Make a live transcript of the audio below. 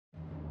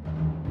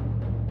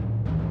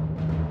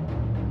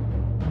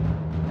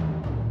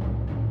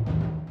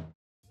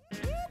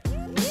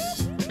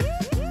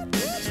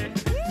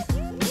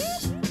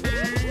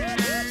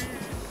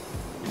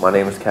My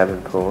name is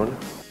Kevin Poon.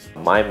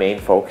 My main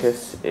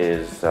focus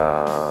is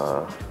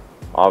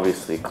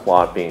obviously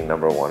CLOT being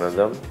number one of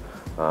them,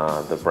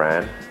 the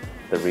brand,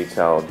 the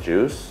retail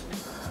JUICE,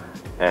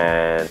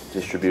 and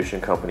distribution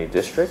company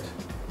District,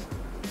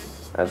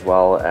 as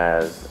well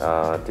as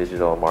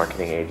digital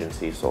marketing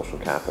agency Social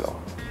Capital.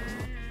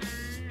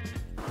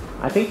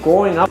 I think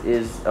growing up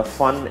is a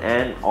fun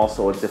and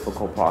also a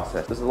difficult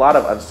process. There's a lot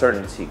of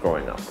uncertainty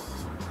growing up.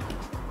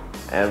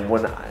 And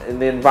in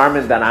the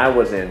environment that I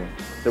was in,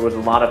 there was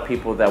a lot of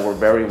people that were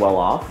very well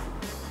off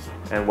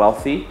and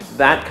wealthy.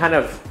 That kind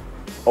of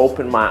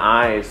opened my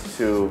eyes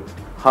to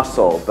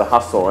the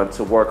hustle, and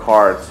to work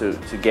hard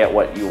to get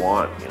what you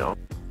want, you know.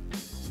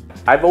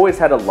 I've always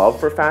had a love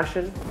for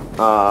fashion,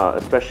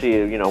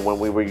 especially, you know, when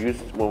we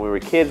were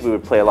kids, we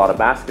would play a lot of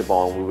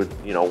basketball, and we would,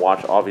 you know,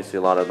 watch obviously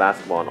a lot of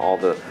basketball, and all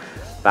the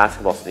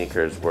basketball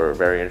sneakers were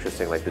very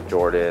interesting, like the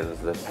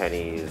Jordans, the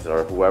Pennies,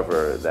 or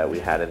whoever that we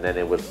had, and then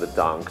it was the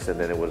Dunks, and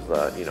then it was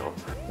the, you know.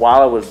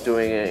 While I was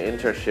doing an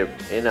internship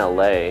in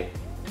LA,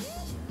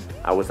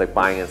 I was like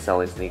buying and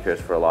selling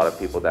sneakers for a lot of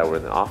people that were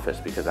in the office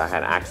because I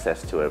had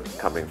access to it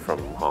coming from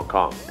Hong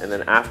Kong. And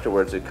then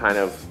afterwards it kind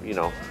of, you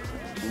know,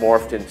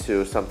 morphed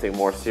into something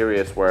more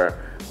serious where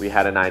we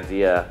had an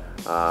idea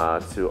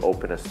to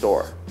open a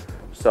store.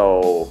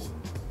 So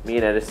me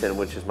and Edison,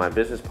 which is my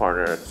business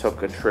partner,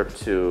 took a trip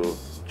to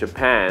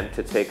Japan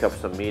to take up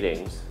some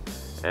meetings,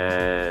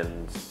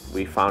 and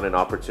we found an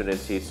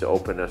opportunity to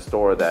open a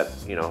store that,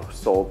 you know,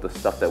 sold the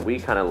stuff that we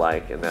kind of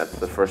like, and that's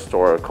the first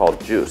store called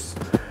JUICE.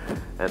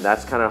 And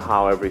that's kind of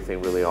how everything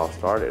really all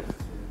started.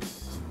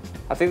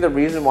 I think the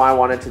reason why I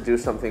wanted to do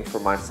something for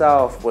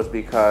myself was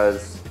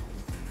because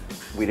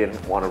we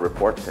didn't want to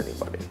report to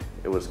anybody.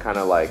 It was kind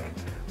of like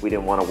we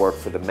didn't want to work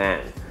for the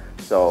man.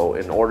 So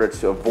in order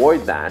to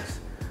avoid that,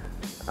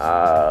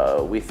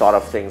 we thought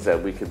of things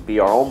that we could be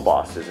our own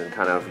bosses and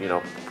kind of, you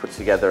know, put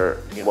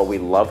together what we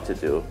love to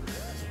do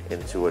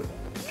into a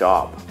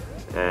job.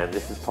 And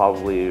this has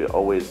probably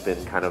always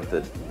been kind of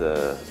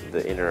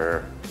the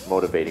inner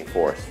motivating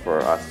force for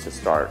us to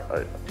start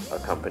a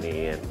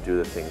company and do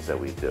the things that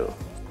we do.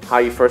 How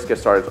you first get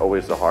started is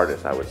always the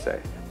hardest, I would say,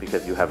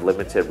 because you have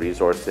limited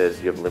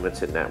resources, you have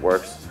limited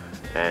networks,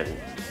 and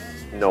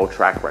no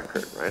track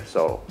record, right?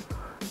 So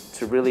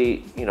to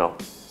really, you know,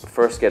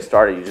 first get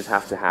started, you just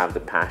have to have the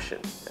passion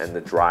and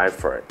the drive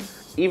for it.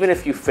 Even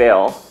if you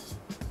fail,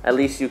 at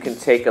least you can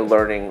take a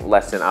learning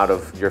lesson out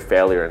of your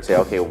failure and say,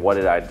 okay, what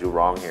did I do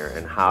wrong here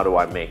and how do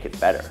I make it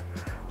better?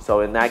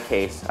 So in that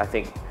case, I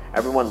think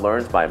everyone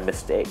learns by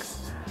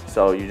mistakes.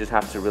 So you just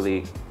have to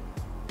really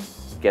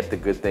get the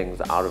good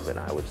things out of it,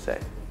 I would say.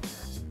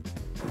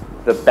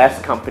 The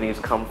best companies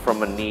come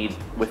from a need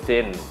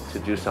within to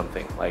do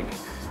something. Like,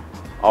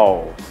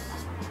 oh,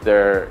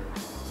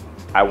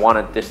 I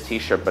wanted this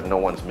t-shirt but no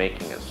one's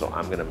making it, so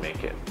I'm gonna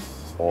make it.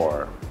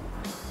 Or,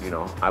 you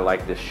know, I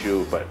like this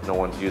shoe, but no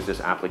one's used this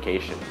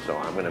application, so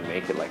I'm gonna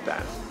make it like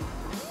that.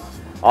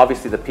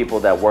 Obviously, the people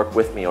that work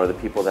with me or the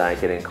people that I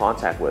get in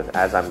contact with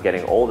as I'm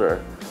getting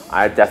older,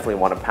 I definitely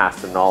want to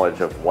pass the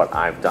knowledge of what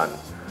I've done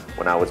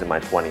when I was in my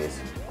 20s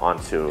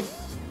onto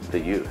the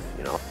youth,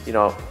 you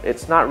know.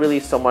 It's not really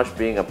so much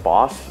being a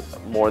boss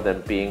more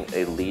than being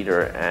a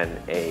leader and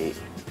a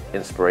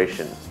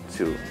inspiration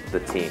to the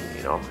team,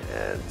 you know,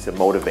 and to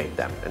motivate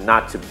them and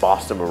not to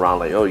boss them around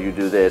like, oh, you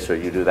do this or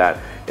you do that.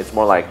 It's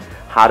more like,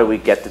 how do we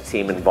get the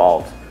team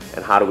involved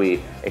and how do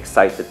we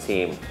excite the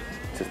team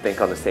to think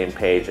on the same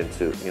page and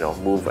to, you know,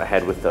 move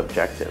ahead with the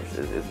objectives.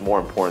 It's more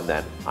important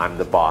than I'm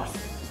the boss.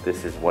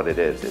 This is what it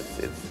is.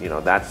 It's you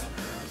know,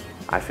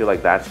 I feel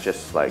like that's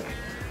just like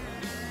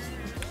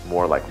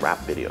more like rap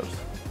videos.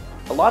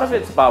 A lot of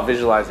it's about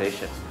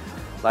visualization.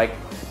 Like,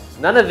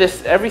 none of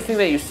this, everything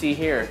that you see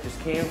here just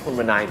came from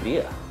an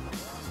idea,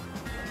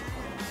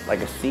 like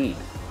a seed.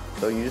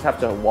 So you just have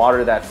to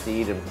water that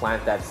seed and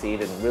plant that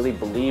seed and really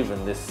believe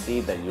in this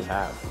seed that you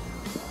have.